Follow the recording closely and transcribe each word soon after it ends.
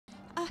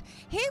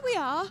here we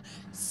are,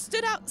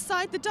 stood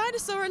outside the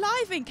Dinosaur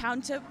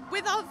Encounter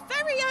with our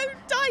very own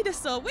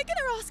dinosaur. We're going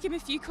to ask him a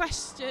few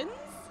questions.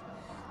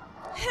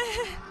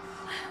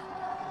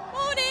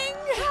 Morning.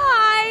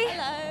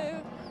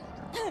 Hi.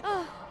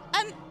 Hello.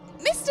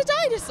 Mr.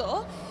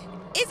 Dinosaur,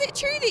 is it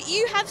true that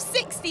you have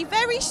 60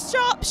 very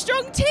sharp,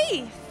 strong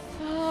teeth?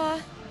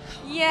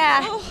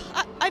 Yeah.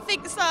 Oh, I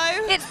think so.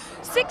 It's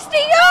 60?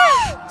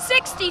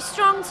 60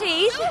 strong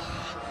teeth.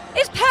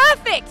 It's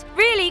perfect,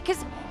 really,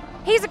 because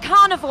he's a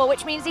carnivore,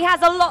 which means he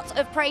has a lot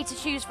of prey to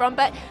choose from,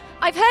 but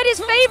I've heard his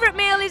favourite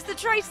meal is the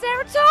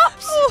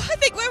Triceratops. Oh, I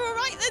think we're all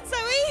right then,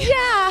 Zoe.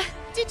 Yeah.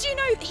 Did you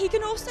know that he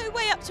can also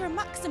weigh up to a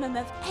maximum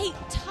of 8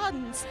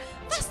 tons?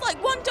 That's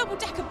like one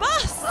double-decker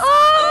bus.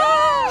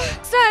 Oh!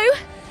 So,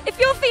 if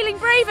you're feeling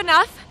brave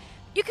enough,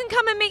 you can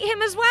come and meet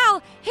him as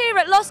well, here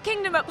at Lost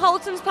Kingdom at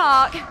Paultons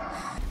Park.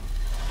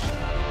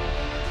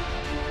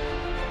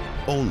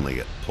 Only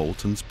at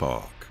Paultons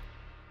Park.